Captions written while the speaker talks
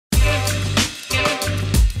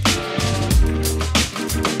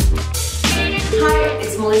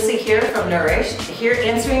Lisa here from Nourished, here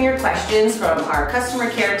answering your questions from our customer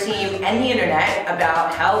care team and the internet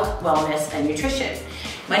about health, wellness, and nutrition.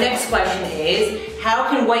 My next question is, how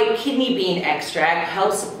can white kidney bean extract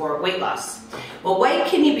help support weight loss? Well, white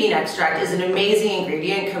kidney bean extract is an amazing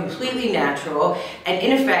ingredient, completely natural, and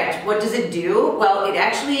in effect, what does it do? Well, it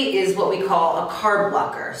actually is what we call a carb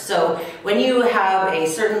blocker. So when you have a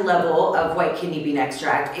certain level of white kidney bean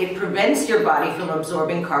extract, it prevents your body from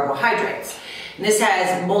absorbing carbohydrates. And this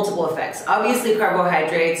has multiple effects. Obviously,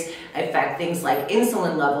 carbohydrates affect things like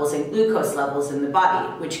insulin levels and glucose levels in the body,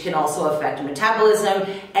 which can also affect metabolism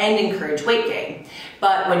and encourage weight gain.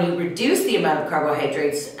 But when you reduce the amount of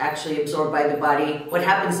carbohydrates actually absorbed by the body, what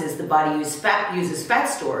happens is the body uses fat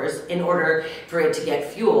stores in order for it to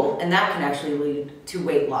get fuel, and that can actually lead to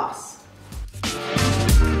weight loss.